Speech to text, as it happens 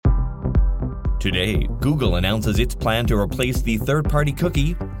Today, Google announces its plan to replace the third-party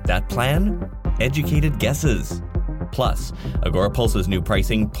cookie. That plan? Educated guesses. Plus, Agorapulse's new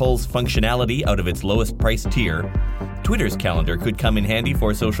pricing pulls functionality out of its lowest price tier. Twitter's calendar could come in handy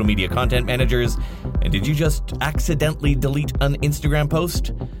for social media content managers. And did you just accidentally delete an Instagram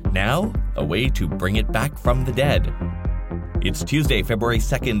post? Now, a way to bring it back from the dead. It's Tuesday, February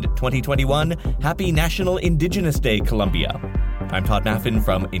 2nd, 2021. Happy National Indigenous Day, Colombia. I'm Todd Maffin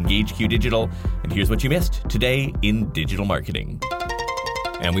from EngageQ Digital, and here's what you missed today in digital marketing.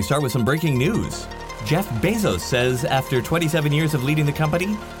 And we start with some breaking news. Jeff Bezos says after 27 years of leading the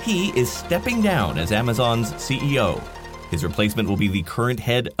company, he is stepping down as Amazon's CEO. His replacement will be the current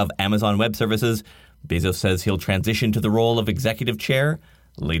head of Amazon Web Services. Bezos says he'll transition to the role of executive chair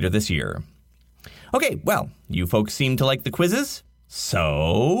later this year. Okay, well, you folks seem to like the quizzes.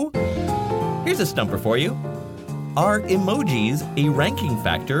 So, here's a stumper for you. Are emojis a ranking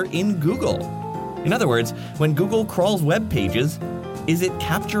factor in Google? In other words, when Google crawls web pages, is it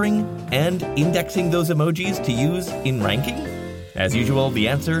capturing and indexing those emojis to use in ranking? As usual, the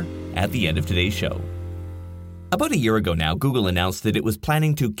answer at the end of today's show. About a year ago now, Google announced that it was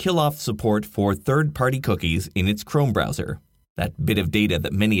planning to kill off support for third-party cookies in its Chrome browser. That bit of data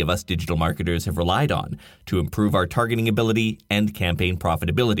that many of us digital marketers have relied on to improve our targeting ability and campaign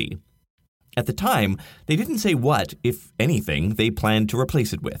profitability. At the time, they didn't say what, if anything, they planned to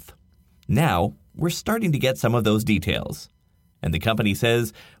replace it with. Now, we're starting to get some of those details. And the company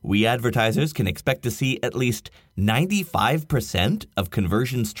says we advertisers can expect to see at least 95% of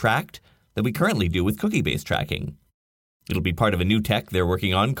conversions tracked that we currently do with cookie-based tracking. It'll be part of a new tech they're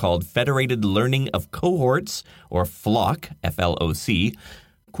working on called Federated Learning of Cohorts, or FLoC, F-L-O-C,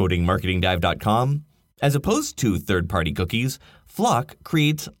 quoting marketingdive.com. As opposed to third-party cookies, FLoC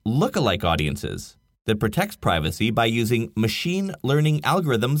creates lookalike audiences that protects privacy by using machine learning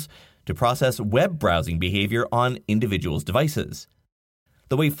algorithms to process web browsing behavior on individuals' devices.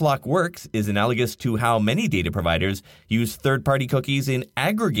 The way FLoC works is analogous to how many data providers use third-party cookies in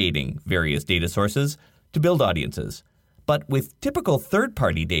aggregating various data sources to build audiences. But with typical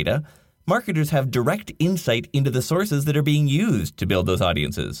third-party data, marketers have direct insight into the sources that are being used to build those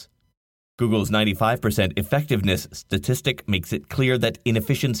audiences. Google's 95% effectiveness statistic makes it clear that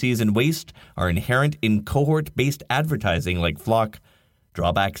inefficiencies and waste are inherent in cohort-based advertising like FLoC,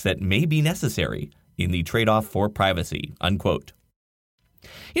 drawbacks that may be necessary in the trade-off for privacy, unquote.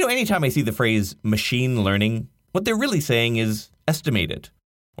 Anytime I see the phrase machine learning, what they're really saying is estimated,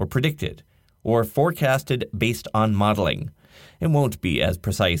 or predicted, or forecasted based on modeling. It won't be as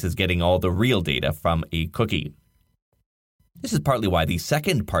precise as getting all the real data from a cookie. This is partly why the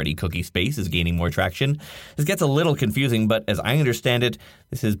second-party cookie space is gaining more traction. This gets a little confusing, but as I understand it,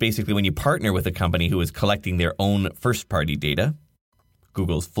 this is basically when you partner with a company who is collecting their own first-party data.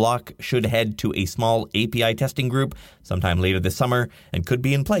 Google's FLoC should head to a small API testing group sometime later this summer and could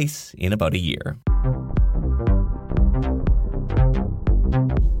be in place in about a year.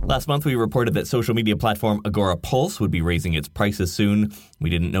 Last month, we reported that social media platform Agorapulse would be raising its prices soon. We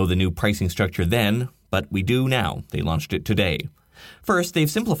didn't know the new pricing structure then, but we do now. They launched it today. First,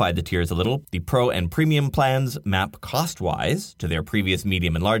 they've simplified the tiers a little. The Pro and Premium plans map cost-wise to their previous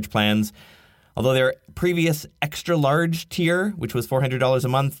medium and large plans, although their previous extra large tier, which was $400 a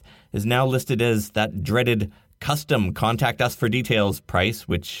month, is now listed as that dreaded custom contact us for details price,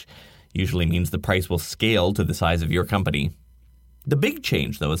 which usually means the price will scale to the size of your company. The big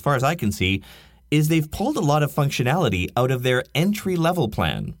change, though, as far as I can see, is they've pulled a lot of functionality out of their entry-level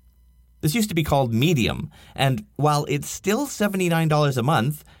plan. This used to be called Medium, and while it's still $79 a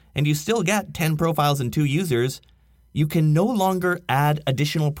month, and you still get 10 profiles and 2 users, you can no longer add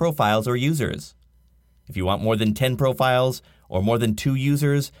additional profiles or users. If you want more than 10 profiles or more than 2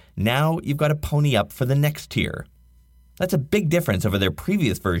 users, now you've got to pony up for the next tier. That's a big difference over their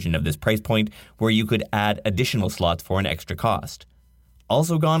previous version of this price point where you could add additional slots for an extra cost.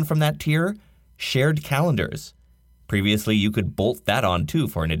 Also gone from that tier, shared calendars. Previously, you could bolt that on too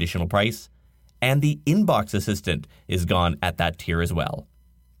for an additional price. And the inbox assistant is gone at that tier as well.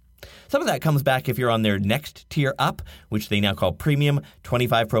 Some of that comes back if you're on their next tier up, which they now call Premium,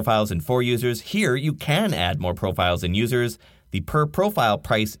 25 profiles and 4 users. Here, you can add more profiles and users. The per profile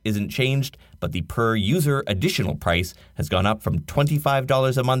price isn't changed, but the per user additional price has gone up from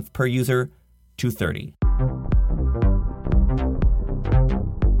 $25 a month per user to $30.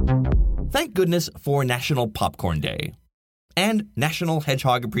 Thank goodness for National Popcorn Day, and National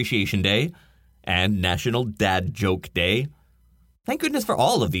Hedgehog Appreciation Day, and National Dad Joke Day. Thank goodness for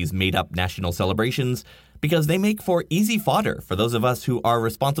all of these made-up national celebrations, because they make for easy fodder for those of us who are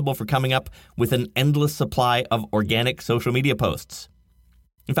responsible for coming up with an endless supply of organic social media posts.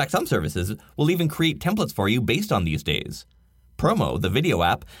 In fact, some services will even create templates for you based on these days. Promo, the video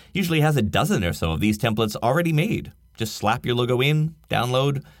app, usually has a dozen or so of these templates already made. Just slap your logo in,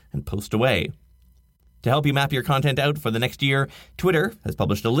 download, and post away. To help you map your content out for the next year, Twitter has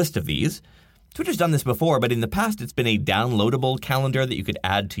published a list of these. Twitter's done this before, but in the past it's been a downloadable calendar that you could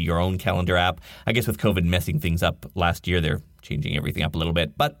add to your own calendar app. I guess with COVID messing things up last year, they're changing everything up a little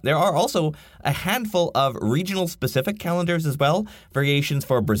bit. But there are also a handful of regional-specific calendars as well, variations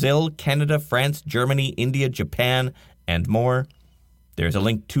for Brazil, Canada, France, Germany, India, Japan, and more. There's a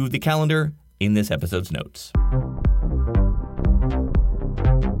link to the calendar in this episode's notes.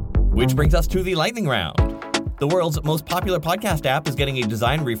 Which brings us to the lightning round. The world's most popular podcast app is getting a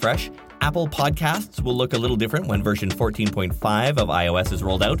design refresh. Apple Podcasts will look a little different when version 14.5 of iOS is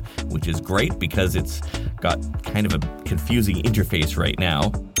rolled out, which is great because it's got kind of a confusing interface right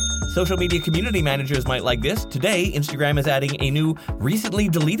now. Social media community managers might like this. Today, Instagram is adding a new recently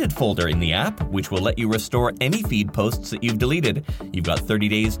deleted folder in the app, which will let you restore any feed posts that you've deleted. You've got 30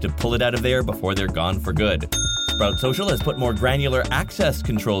 days to pull it out of there before they're gone for good. Sprout Social has put more granular access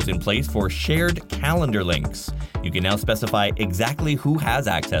controls in place for shared calendar links. You can now specify exactly who has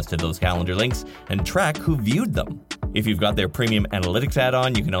access to those calendar links and track who viewed them. If you've got their premium analytics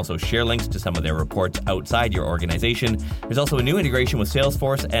add-on, you can also share links to some of their reports outside your organization. There's also a new integration with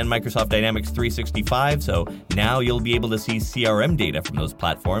Salesforce and Microsoft Dynamics 365, so now you'll be able to see CRM data from those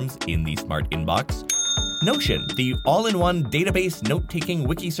platforms in the smart inbox. Notion, the all-in-one database note-taking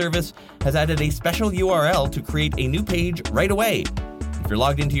wiki service, has added a special URL to create a new page right away. If you're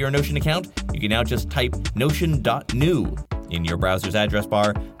logged into your Notion account, you can now just type notion.new in your browser's address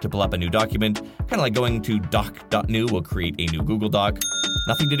bar to pull up a new document. Kind of like going to doc.new will create a new Google Doc.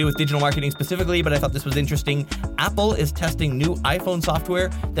 Nothing to do with digital marketing specifically, but I thought this was interesting. Apple is testing new iPhone software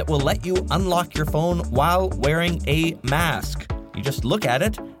that will let you unlock your phone while wearing a mask. You just look at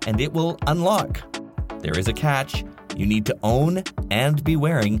it and it will unlock. There is a catch. You need to own and be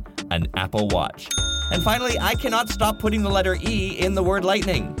wearing an Apple Watch. And finally, I cannot stop putting the letter E in the word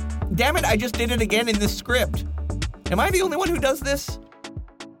lightning. Damn it, I just did it again in this script. Am I the only one who does this?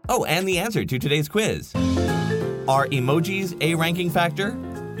 Oh, and the answer to today's quiz. Are emojis a ranking factor?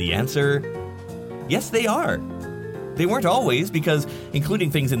 The answer, yes, they are. They weren't always, because including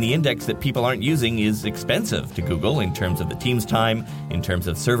things in the index that people aren't using is expensive to Google in terms of the team's time, in terms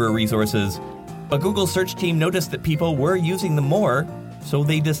of server resources. But Google's search team noticed that people were using them more, so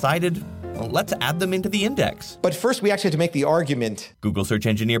they decided, well, let's add them into the index. But first, we actually had to make the argument, Google search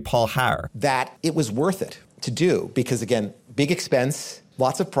engineer Paul Haar, that it was worth it to do, because again, big expense,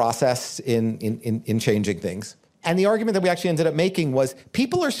 lots of process in changing things. And the argument that we actually ended up making was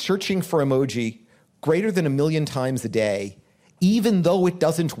people are searching for emoji greater than 1 million times a day, even though it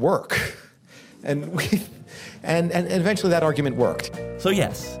doesn't work. And eventually that argument worked. So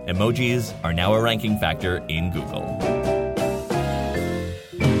yes, emojis are now a ranking factor in Google.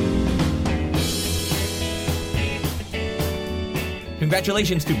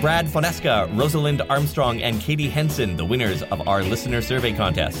 Congratulations to Brad Fonesca, Rosalind Armstrong, and Katie Henson, the winners of our listener survey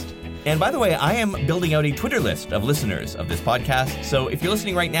contest. And by the way, I am building out a Twitter list of listeners of this podcast, so if you're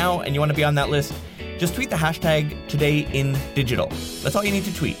listening right now and you want to be on that list, just tweet the hashtag #TodayInDigital. That's all you need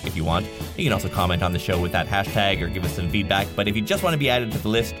to tweet if you want. You can also comment on the show with that hashtag or give us some feedback, but if you just want to be added to the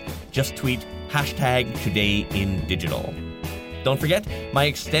list, just tweet #TodayInDigital. Don't forget, my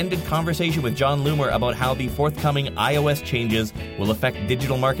extended conversation with John Loomer about how the forthcoming iOS changes will affect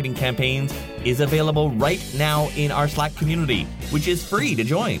digital marketing campaigns is available right now in our Slack community, which is free to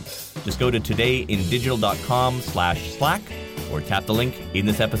join. Just go to todayindigital.com/Slack or tap the link in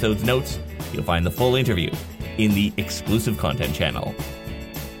this episode's notes. You'll find the full interview in the exclusive content channel.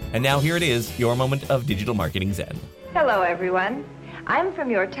 And now here it is, your moment of digital marketing zen. Hello, everyone. I'm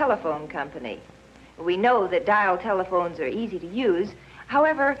from your telephone company. We know that dial telephones are easy to use.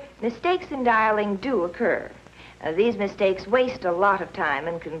 However, mistakes in dialing do occur. These mistakes waste a lot of time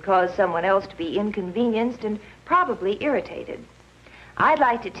and can cause someone else to be inconvenienced and probably irritated. I'd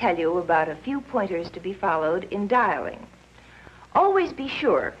like to tell you about a few pointers to be followed in dialing. Always be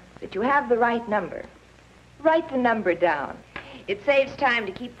sure that you have the right number. Write the number down. It saves time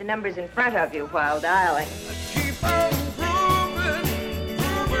to keep the numbers in front of you while dialing. Keep on grooving,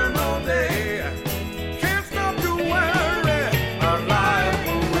 grooving all day. Can't stop to worry, our life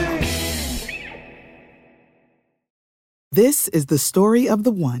away. This is the story of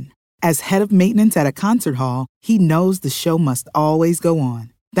the one. As head of maintenance at a concert hall, he knows the show must always go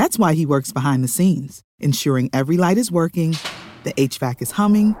on. That's why he works behind the scenes, ensuring every light is working, the HVAC is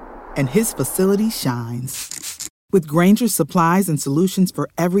humming, and his facility shines. With Granger's supplies and solutions for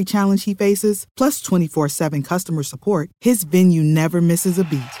every challenge he faces, plus 24/7 customer support, his venue never misses a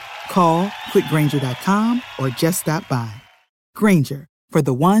beat. Call quickgranger.com or just stop by. Granger, for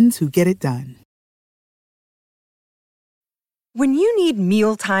the ones who get it done. When you need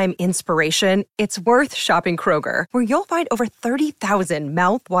mealtime inspiration, it's worth shopping Kroger, where you'll find over 30,000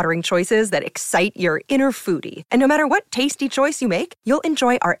 mouth-watering choices that excite your inner foodie. And no matter what tasty choice you make, you'll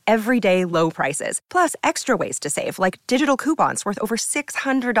enjoy our everyday low prices, plus extra ways to save, like digital coupons worth over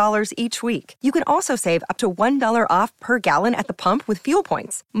 $600 each week. You can also save up to $1 off per gallon at the pump with fuel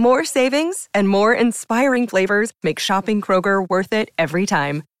points. More savings and more inspiring flavors make shopping Kroger worth it every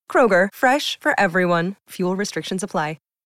time. Kroger, fresh for everyone. Fuel restrictions apply.